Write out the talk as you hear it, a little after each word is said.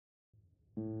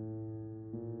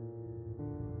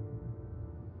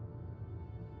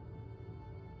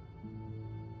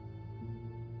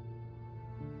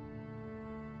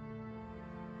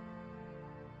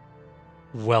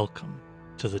Welcome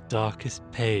to the Darkest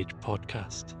Page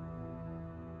podcast.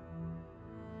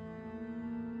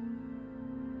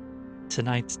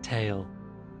 Tonight's tale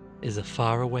is A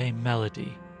Faraway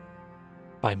Melody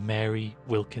by Mary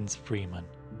Wilkins Freeman.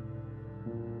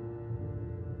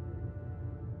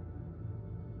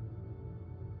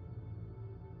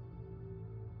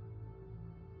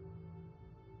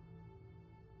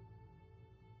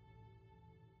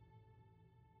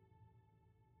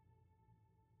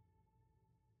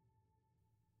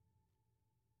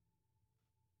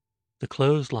 The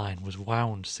clothesline was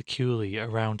wound securely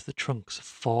around the trunks of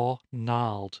 4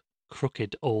 gnarled,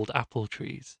 crooked old apple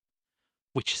trees,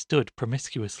 which stood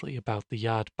promiscuously about the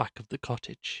yard back of the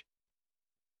cottage.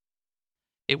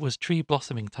 It was tree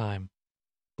blossoming time,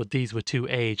 but these were too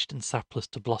aged and sapless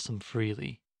to blossom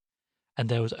freely, and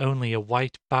there was only a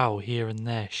white bough here and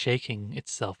there shaking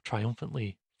itself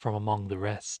triumphantly from among the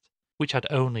rest, which had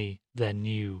only their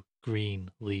new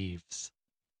green leaves.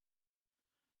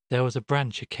 There was a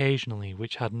branch occasionally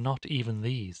which had not even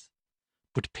these,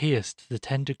 but pierced the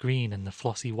tender green and the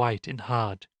flossy white in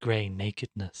hard grey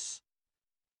nakedness.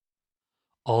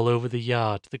 All over the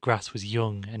yard the grass was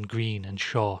young and green and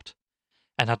short,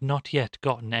 and had not yet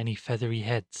gotten any feathery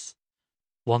heads.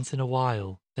 Once in a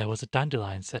while there was a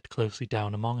dandelion set closely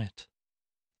down among it.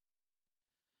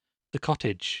 The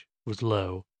cottage was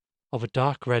low, of a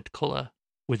dark red colour,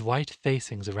 with white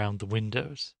facings around the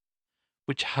windows,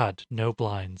 which had no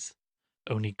blinds,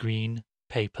 only green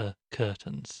paper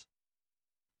curtains.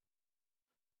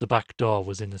 The back door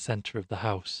was in the centre of the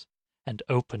house, and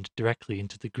opened directly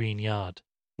into the green yard,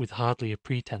 with hardly a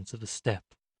pretence of a step,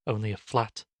 only a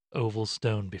flat, oval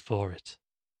stone before it.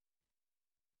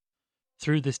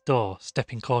 Through this door,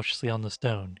 stepping cautiously on the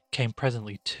stone, came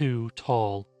presently 2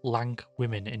 tall, lank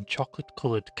women in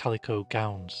chocolate-coloured calico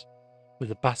gowns,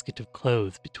 with a basket of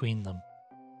clothes between them.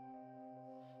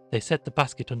 They set the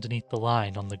basket underneath the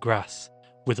line on the grass,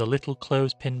 with a little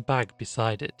clothespin bag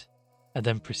beside it, and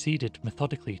then proceeded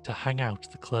methodically to hang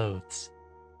out the clothes.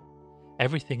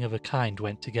 Everything of a kind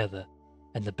went together,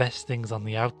 and the best things on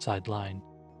the outside line,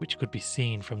 which could be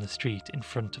seen from the street in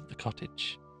front of the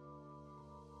cottage.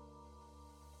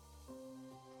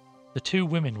 The 2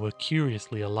 women were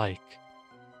curiously alike.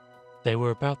 They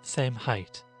were about the same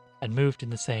height, and moved in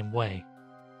the same way.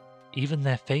 Even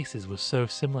their faces were so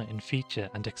similar in feature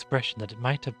and expression that it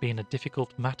might have been a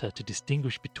difficult matter to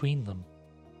distinguish between them.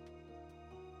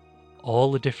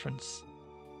 All the difference,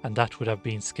 and that would have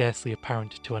been scarcely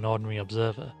apparent to an ordinary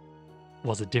observer,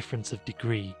 was a difference of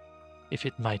degree, if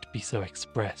it might be so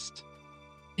expressed.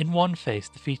 In one face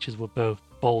the features were both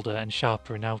bolder and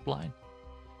sharper in outline.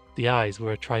 The eyes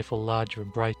were a trifle larger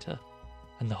and brighter,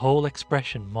 and the whole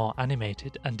expression more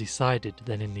animated and decided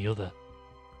than in the other.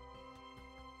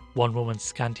 One woman's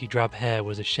scanty drab hair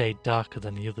was a shade darker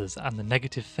than the others, and the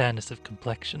negative fairness of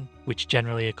complexion, which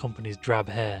generally accompanies drab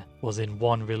hair, was in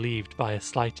one relieved by a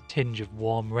slight tinge of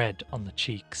warm red on the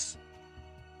cheeks.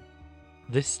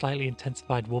 This slightly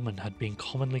intensified woman had been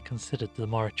commonly considered the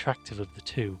more attractive of the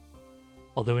 2,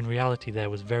 although in reality there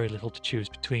was very little to choose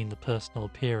between the personal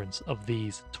appearance of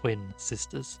these twin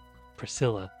sisters,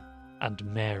 Priscilla and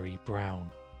Mary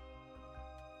Brown.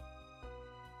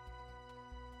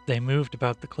 They moved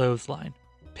about the clothesline,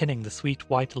 pinning the sweet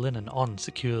white linen on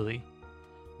securely,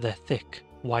 their thick,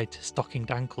 white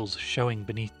stockinged ankles showing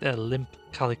beneath their limp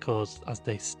calicos as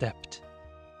they stepped,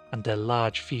 and their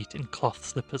large feet in cloth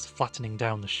slippers flattening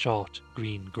down the short,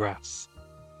 green grass.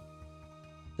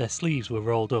 Their sleeves were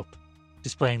rolled up,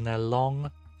 displaying their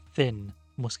long, thin,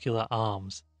 muscular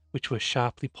arms, which were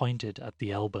sharply pointed at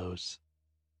the elbows.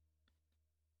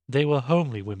 They were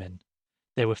homely women.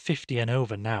 They were 50 and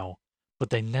over now, but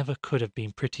they never could have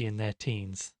been pretty in their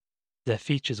teens. Their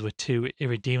features were too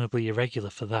irredeemably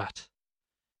irregular for that.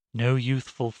 No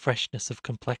youthful freshness of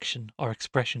complexion or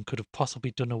expression could have possibly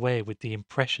done away with the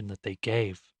impression that they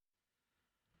gave.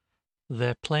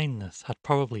 Their plainness had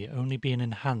probably only been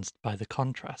enhanced by the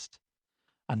contrast,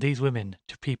 and these women,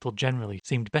 to people generally,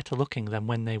 seemed better looking than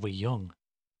when they were young.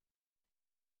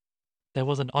 There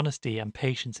was an honesty and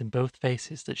patience in both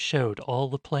faces that showed all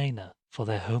the plainer for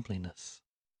their homeliness.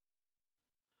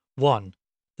 One,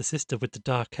 the sister with the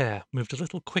dark hair, moved a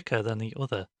little quicker than the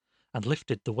other, and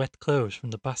lifted the wet clothes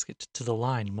from the basket to the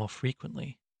line more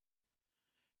frequently.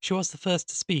 She was the first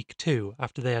to speak, too,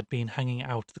 after they had been hanging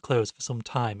out the clothes for some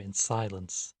time in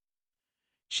silence.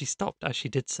 She stopped as she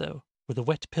did so, with a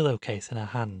wet pillowcase in her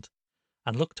hand,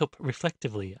 and looked up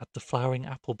reflectively at the flowering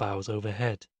apple boughs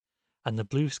overhead, and the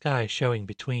blue sky showing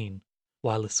between,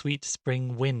 while the sweet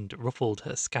spring wind ruffled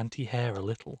her scanty hair a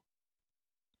little.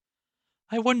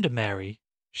 "I wonder, Mary,"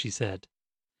 she said,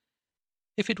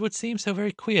 "if it would seem so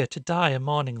very queer to die a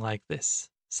morning like this.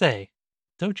 Say,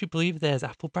 don't you believe there's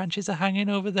apple branches a hanging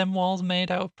over them walls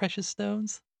made out of precious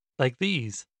stones? Like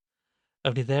these.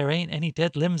 Only there ain't any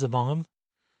dead limbs among 'em,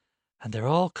 and they're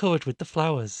all covered with the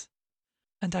flowers.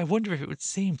 And I wonder if it would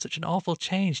seem such an awful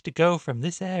change to go from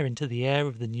this air into the air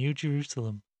of the New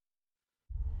Jerusalem."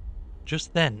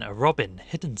 Just then a robin,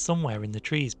 hidden somewhere in the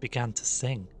trees, began to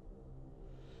sing.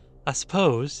 "I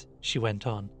suppose," she went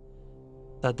on,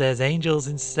 "that there's angels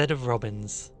instead of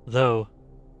robins, though,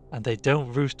 and they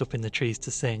don't roost up in the trees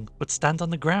to sing, but stand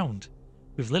on the ground,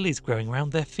 with lilies growing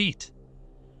round their feet,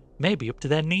 maybe up to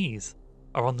their knees,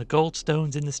 or on the gold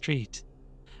stones in the street,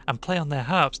 and play on their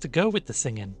harps to go with the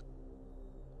singing."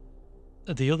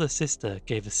 The other sister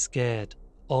gave a scared,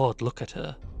 awed look at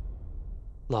her.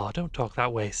 "Law, don't talk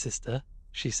that way, sister,"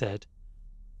 she said.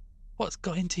 "What's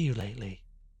got into you lately?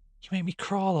 You make me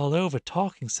crawl all over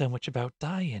talking so much about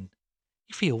dying.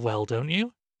 You feel well, don't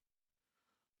you?"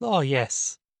 "Law,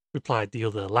 yes," replied the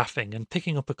other, laughing and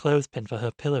picking up a clothespin for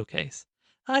her pillowcase.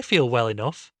 "I feel well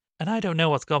enough, and I don't know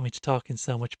what's got me to talking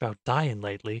so much about dying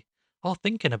lately, or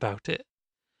thinking about it.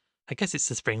 I guess it's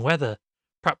the spring weather.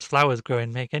 Perhaps flowers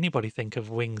growing make anybody think of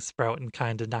wings sprouting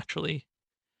kinda naturally.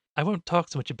 I won't talk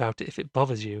so much about it if it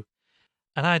bothers you,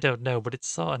 and I don't know, but it's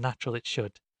sorta natural it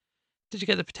should. Did you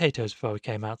get the potatoes before we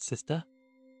came out, sister?"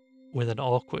 With an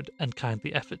awkward and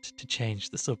kindly effort to change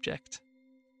the subject.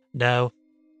 "No,"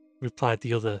 replied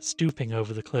the other, stooping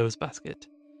over the clothes basket.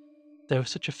 There was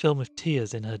such a film of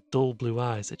tears in her dull blue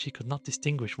eyes that she could not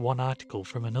distinguish one article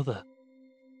from another.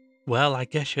 "Well, I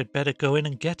guess you'd better go in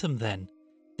and get 'em then.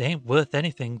 They ain't worth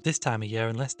anything this time of year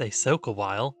unless they soak a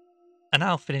while, and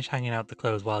I'll finish hanging out the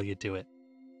clothes while you do it."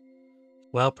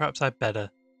 "Well, perhaps I'd better,"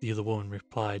 the other woman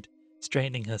replied,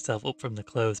 straightening herself up from the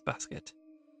clothes basket.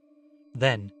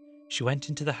 Then she went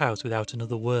into the house without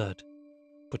another word,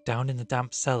 but down in the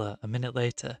damp cellar a minute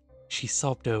later she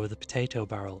sobbed over the potato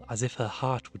barrel as if her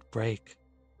heart would break.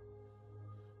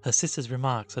 Her sister's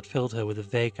remarks had filled her with a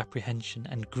vague apprehension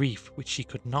and grief which she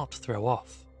could not throw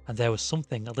off, and there was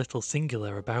something a little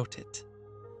singular about it.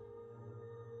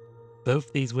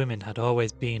 Both these women had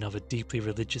always been of a deeply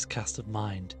religious cast of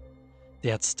mind. They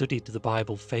had studied the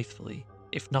Bible faithfully,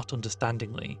 if not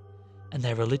understandingly, and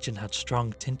their religion had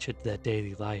strong tinctured their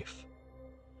daily life.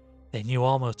 They knew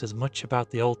almost as much about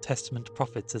the Old Testament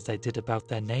prophets as they did about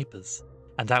their neighbours,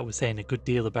 and that was saying a good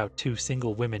deal about two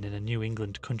single women in a New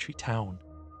England country town.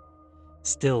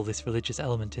 Still, this religious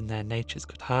element in their natures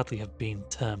could hardly have been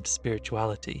termed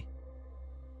spirituality.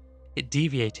 It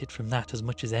deviated from that as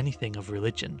much as anything of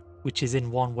religion, which is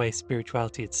in one way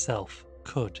spirituality itself,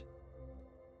 could.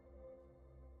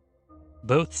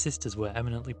 Both sisters were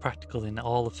eminently practical in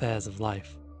all affairs of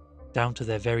life, down to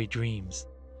their very dreams,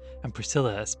 and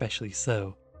Priscilla especially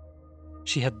so.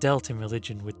 She had dealt in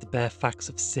religion with the bare facts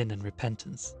of sin and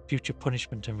repentance, future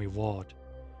punishment and reward.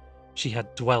 She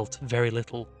had dwelt very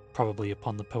little, probably,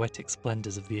 upon the poetic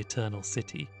splendours of the eternal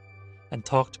city, and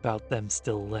talked about them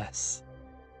still less.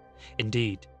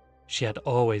 Indeed, she had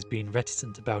always been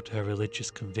reticent about her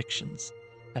religious convictions,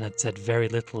 and had said very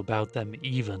little about them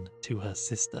even to her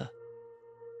sister.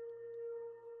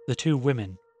 The two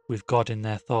women, with God in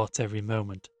their thoughts every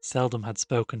moment, seldom had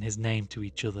spoken his name to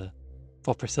each other.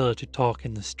 For Priscilla to talk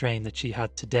in the strain that she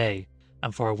had today,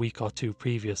 and for a week or two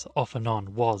previous off and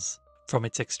on, was, from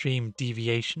its extreme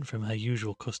deviation from her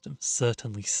usual custom,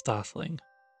 certainly startling.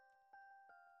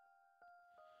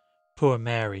 Poor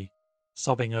Mary,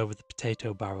 sobbing over the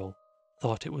potato barrel,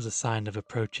 thought it was a sign of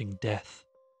approaching death.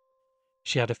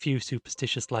 She had a few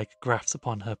superstitious-like grafts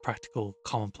upon her practical,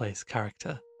 commonplace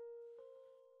character.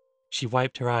 She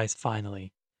wiped her eyes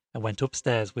finally, and went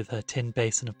upstairs with her tin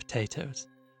basin of potatoes,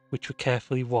 which were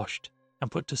carefully washed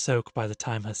and put to soak by the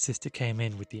time her sister came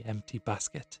in with the empty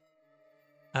basket.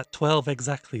 At 12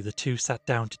 exactly the two sat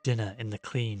down to dinner in the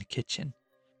clean kitchen,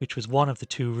 which was one of the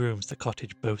two rooms the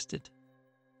cottage boasted.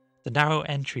 The narrow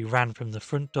entry ran from the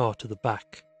front door to the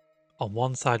back. On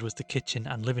one side was the kitchen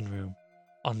and living room,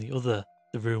 on the other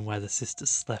the room where the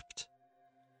sisters slept.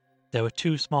 There were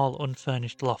two small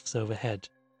unfurnished lofts overhead,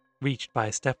 reached by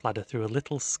a stepladder through a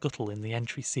little scuttle in the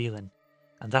entry ceiling,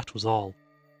 and that was all.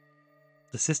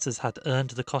 The sisters had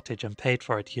earned the cottage and paid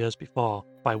for it years before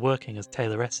by working as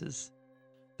tailoresses.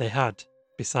 They had,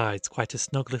 besides, quite a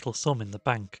snug little sum in the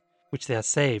bank, which they had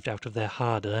saved out of their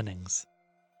hard earnings.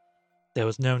 There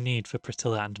was no need for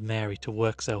Priscilla and Mary to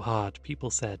work so hard, people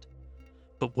said,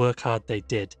 but work hard they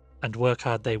did, and work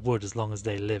hard they would as long as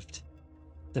they lived.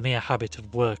 The mere habit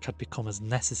of work had become as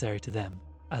necessary to them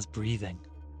as breathing.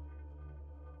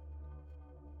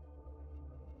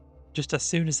 Just as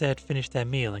soon as they had finished their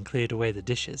meal and cleared away the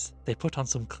dishes, they put on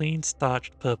some clean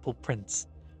starched purple prints,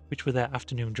 which were their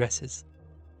afternoon dresses,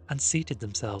 and seated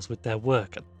themselves with their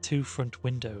work at the 2 front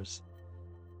windows.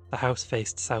 The house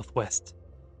faced southwest,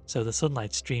 so the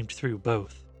sunlight streamed through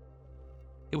both.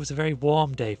 It was a very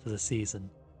warm day for the season,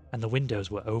 and the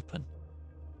windows were open.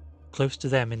 Close to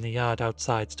them in the yard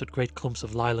outside stood great clumps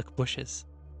of lilac bushes.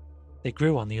 They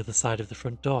grew on the other side of the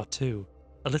front door too.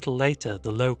 A little later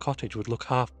the low cottage would look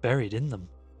half buried in them.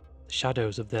 The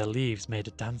shadows of their leaves made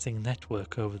a dancing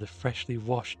network over the freshly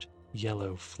washed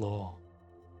yellow floor.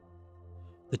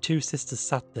 The 2 sisters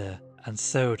sat there and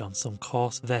sewed on some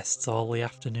coarse vests all the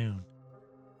afternoon.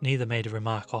 Neither made a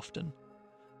remark often.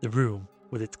 The room,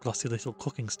 with its glossy little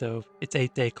cooking stove, its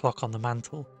 8-day clock on the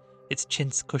mantel, its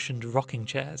chintz-cushioned rocking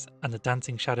chairs, and the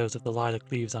dancing shadows of the lilac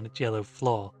leaves on its yellow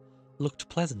floor, looked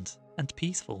pleasant and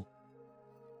peaceful.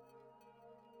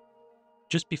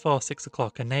 Just before 6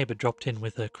 o'clock, a neighbour dropped in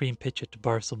with her cream pitcher to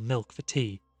borrow some milk for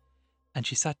tea, and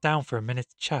she sat down for a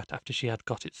minute's chat after she had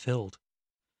got it filled.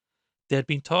 They had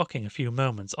been talking a few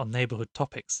moments on neighbourhood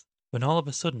topics, when all of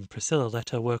a sudden Priscilla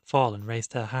let her work fall and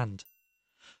raised her hand.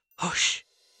 "Hush!"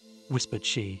 whispered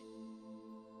she.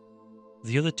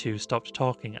 The other 2 stopped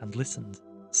talking and listened,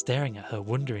 staring at her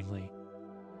wonderingly,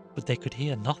 but they could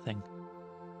hear nothing.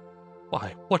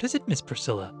 "Why, what is it, Miss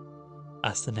Priscilla?"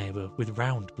 asked the neighbour with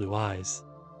round blue eyes.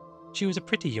 She was a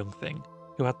pretty young thing,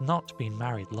 who had not been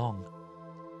married long.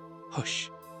 "Hush!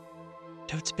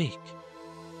 Don't speak.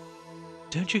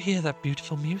 Don't you hear that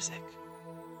beautiful music?"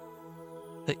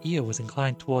 Her ear was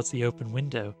inclined towards the open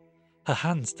window, her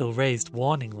hand still raised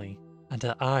warningly, and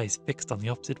her eyes fixed on the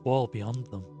opposite wall beyond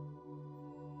them.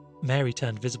 Mary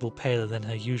turned visible paler than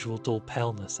her usual dull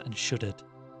paleness and shuddered.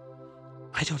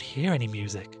 "I don't hear any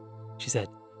music," she said.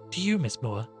 "Do you, Miss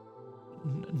Moore?"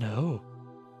 "No,"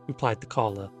 replied the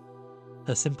caller,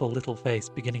 her simple little face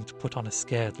beginning to put on a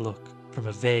scared look from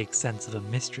a vague sense of a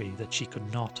mystery that she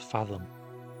could not fathom.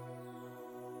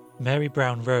 Mary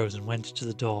Brown rose and went to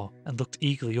the door and looked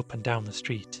eagerly up and down the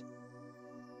street.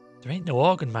 "There ain't no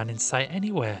organ man in sight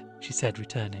anywhere," she said,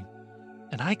 returning,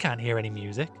 "and I can't hear any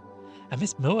music, and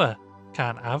Miss Moore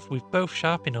can't have. We've both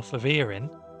sharp enough of hearing.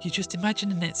 You're just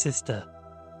imagining it, sister."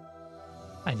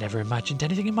 "I never imagined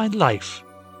anything in my life,"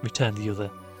 returned the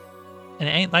other, "and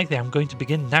it ain't likely I'm going to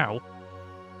begin now.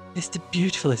 It's the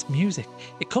beautifulest music.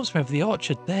 It comes from over the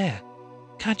orchard there.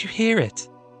 Can't you hear it?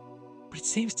 But it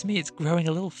seems to me it's growing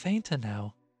a little fainter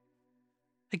now.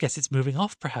 I guess it's moving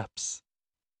off, perhaps."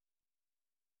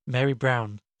 Mary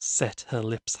Brown set her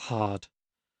lips hard.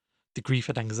 The grief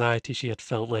and anxiety she had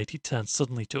felt lately turned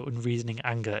suddenly to unreasoning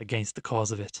anger against the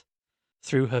cause of it.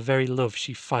 Through her very love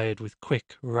she fired with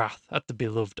quick wrath at the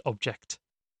beloved object.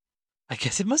 "I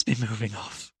guess it must be moving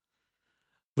off,"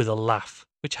 with a laugh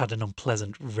which had an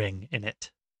unpleasant ring in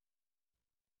it.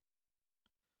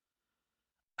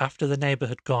 After the neighbour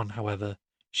had gone, however,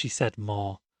 she said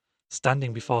more,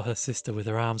 standing before her sister with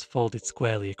her arms folded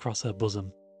squarely across her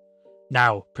bosom.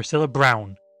 "Now, Priscilla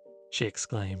Brown," she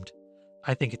exclaimed,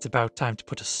 "I think it's about time to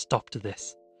put a stop to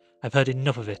this. I've heard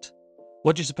enough of it.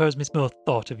 What do you suppose Miss Moore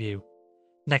thought of you?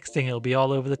 Next thing it'll be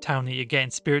all over the town that you're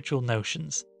getting spiritual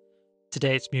notions.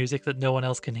 Today it's music that no one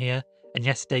else can hear, and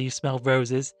yesterday you smelled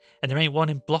roses, and there ain't one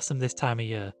in blossom this time of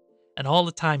year, and all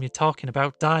the time you're talking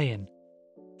about dying.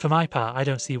 For my part, I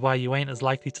don't see why you ain't as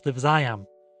likely to live as I am.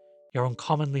 You're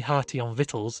uncommonly hearty on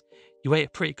victuals. You ate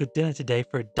a pretty good dinner today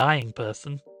for a dying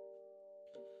person."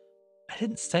 "I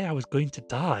didn't say I was going to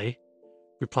die,"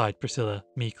 replied Priscilla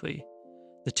meekly.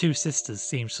 The 2 sisters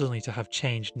seemed suddenly to have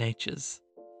changed natures.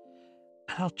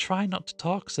 "And I'll try not to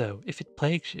talk so, if it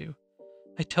plagues you.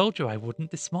 I told you I wouldn't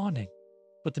this morning,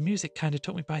 but the music kind of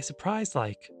took me by surprise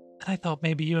like, and I thought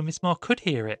maybe you and Miss Moore could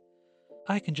hear it.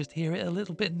 I can just hear it a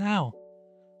little bit now,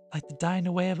 like the dying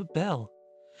away of a bell."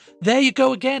 "There you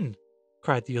go again!"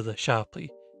 cried the other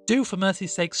sharply. "Do, for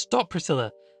mercy's sake, stop,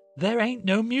 Priscilla. There ain't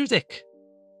no music."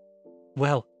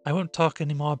 "Well, I won't talk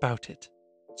any more about it,"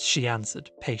 she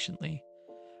answered patiently,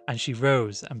 and she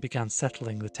rose and began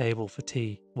settling the table for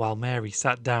tea, while Mary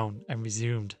sat down and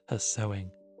resumed her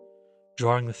sewing,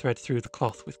 drawing the thread through the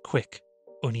cloth with quick,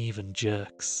 uneven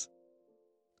jerks.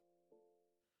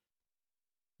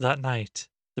 That night,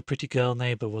 the pretty girl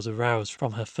neighbour was aroused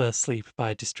from her first sleep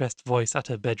by a distressed voice at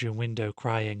her bedroom window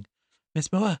crying,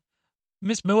 "Miss Moore!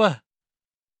 Miss Moore!"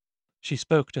 She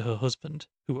spoke to her husband,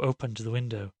 who opened the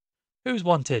window. "Who's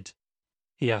wanted?"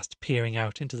 he asked, peering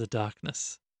out into the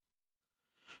darkness.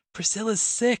 "Priscilla's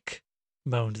sick,"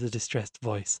 moaned the distressed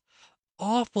voice.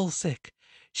 awful sick.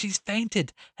 She's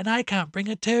fainted, and I can't bring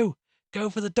her to. Go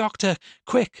for the doctor.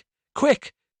 Quick,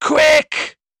 quick,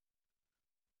 quick!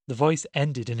 The voice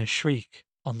ended in a shriek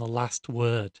on the last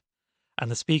word,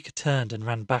 and the speaker turned and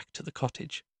ran back to the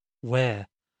cottage, where,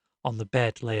 on the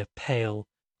bed, lay a pale,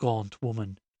 gaunt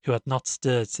woman who had not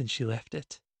stirred since she left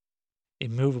it.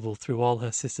 Immovable through all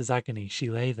her sister's agony, she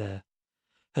lay there,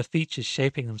 her features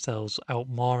shaping themselves out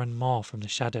more and more from the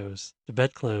shadows, the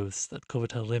bedclothes that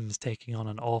covered her limbs taking on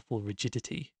an awful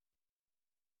rigidity.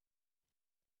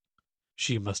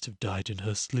 "She must have died in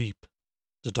her sleep,"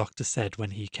 the doctor said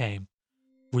when he came,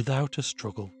 "without a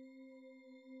struggle."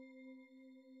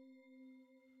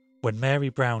 When Mary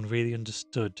Brown really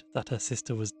understood that her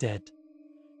sister was dead,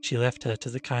 she left her to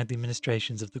the kindly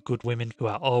ministrations of the good women who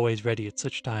are always ready at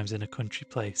such times in a country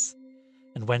place,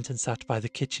 and went and sat by the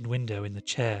kitchen window in the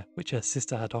chair which her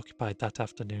sister had occupied that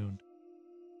afternoon.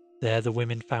 There the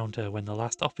women found her when the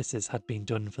last offices had been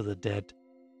done for the dead.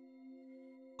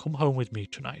 "Come home with me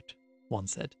tonight," one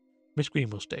said. "Miss Green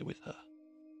will stay with her."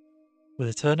 With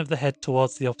a turn of the head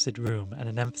towards the opposite room and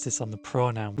an emphasis on the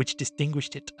pronoun which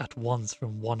distinguished it at once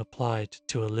from one applied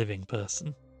to a living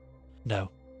person.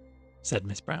 "No," said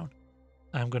Miss Brown.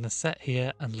 "I'm going to sit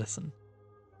here and listen."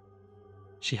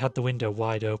 She had the window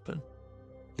wide open,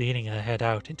 leaning her head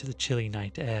out into the chilly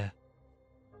night air.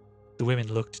 The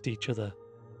women looked at each other.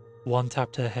 One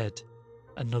tapped her head,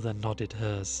 another nodded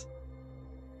hers.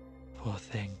 "Poor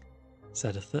thing,"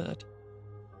 said a third.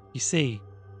 "You see,"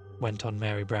 went on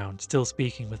Mary Brown, still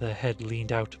speaking with her head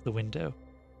leaned out of the window,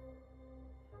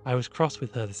 "I was cross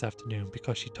with her this afternoon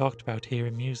because she talked about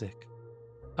hearing music.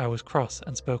 I was cross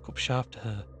and spoke up sharp to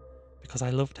her because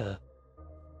I loved her,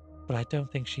 but I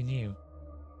don't think she knew.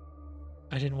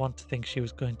 I didn't want to think she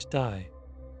was going to die,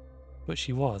 but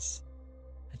she was,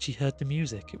 and she heard the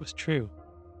music, it was true.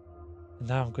 And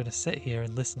now I'm going to sit here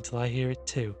and listen till I hear it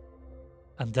too,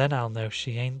 and then I'll know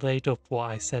she ain't laid up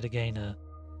what I said again her,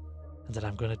 and that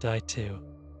I'm going to die too."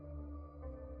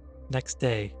 Next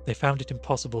day they found it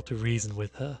impossible to reason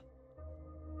with her.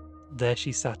 There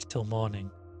she sat till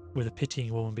morning, with a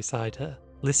pitying woman beside her,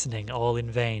 listening all in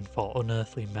vain for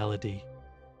unearthly melody.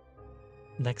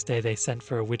 Next day they sent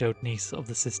for a widowed niece of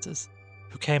the sisters,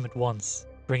 who came at once,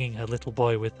 bringing her little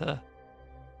boy with her.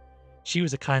 She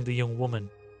was a kindly young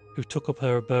woman, who took up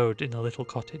her abode in a little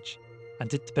cottage, and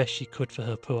did the best she could for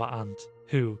her poor aunt,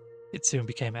 who, it soon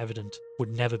became evident, would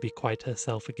never be quite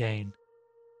herself again.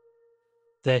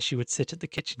 There she would sit at the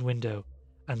kitchen window,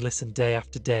 and listen day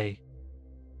after day.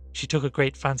 She took a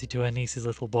great fancy to her niece's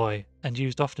little boy, and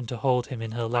used often to hold him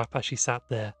in her lap as she sat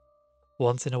there.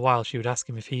 Once in a while she would ask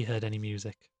him if he heard any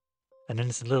music. "An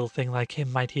innocent little thing like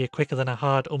him might hear quicker than a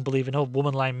hard, unbelieving old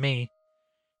woman like me,"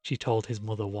 she told his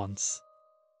mother once.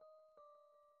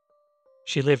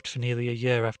 She lived for nearly a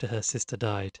year after her sister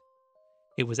died.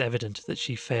 It was evident that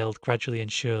she failed gradually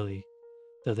and surely,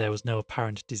 though there was no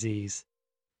apparent disease.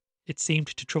 It seemed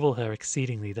to trouble her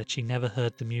exceedingly that she never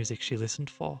heard the music she listened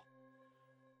for.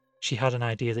 She had an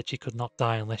idea that she could not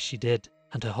die unless she did,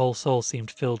 and her whole soul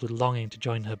seemed filled with longing to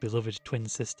join her beloved twin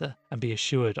sister and be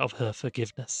assured of her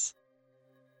forgiveness.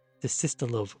 This sister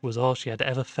love was all she had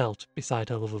ever felt beside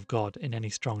her love of God in any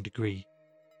strong degree.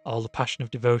 All the passion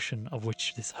of devotion of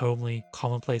which this homely,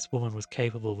 commonplace woman was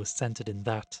capable was centered in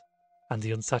that, and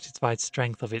the unsatisfied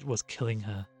strength of it was killing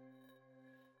her.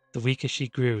 The weaker she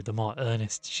grew, the more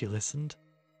earnest she listened.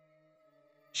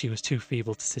 She was too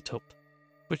feeble to sit up,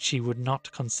 but she would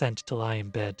not consent to lie in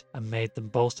bed, and made them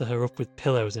bolster her up with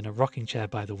pillows in a rocking chair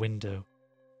by the window.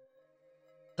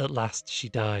 At last she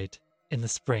died, in the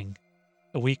spring,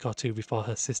 a week or two before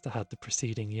her sister had the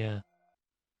preceding year.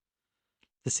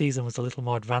 The season was a little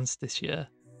more advanced this year,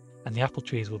 and the apple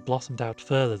trees were blossomed out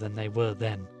further than they were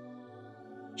then.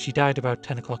 She died about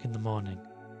 10 o'clock in the morning.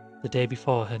 The day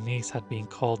before, her niece had been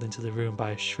called into the room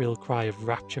by a shrill cry of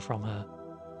rapture from her.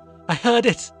 "I heard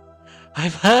it!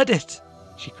 I've heard it!"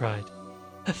 she cried.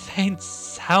 "A faint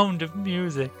sound of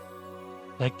music,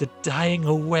 like the dying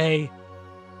away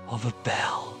of a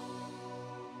bell."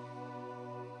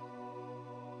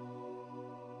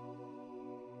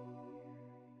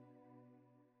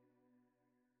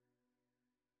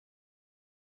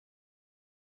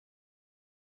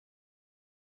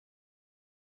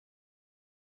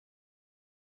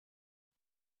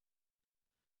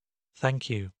 Thank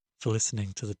you for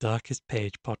listening to the Darkest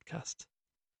Page podcast.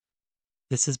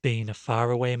 This has been A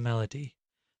Faraway Melody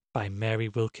by Mary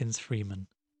Wilkins Freeman.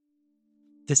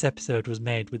 This episode was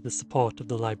made with the support of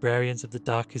the librarians of the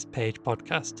Darkest Page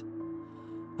podcast,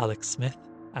 Alex Smith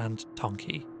and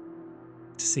Tonki.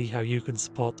 To see how you can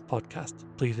support the podcast,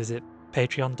 please visit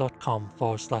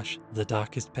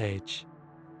patreon.com/thedarkestpage.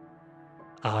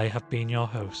 I have been your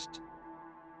host,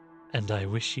 and I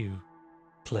wish you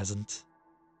pleasant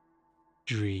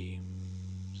dreams.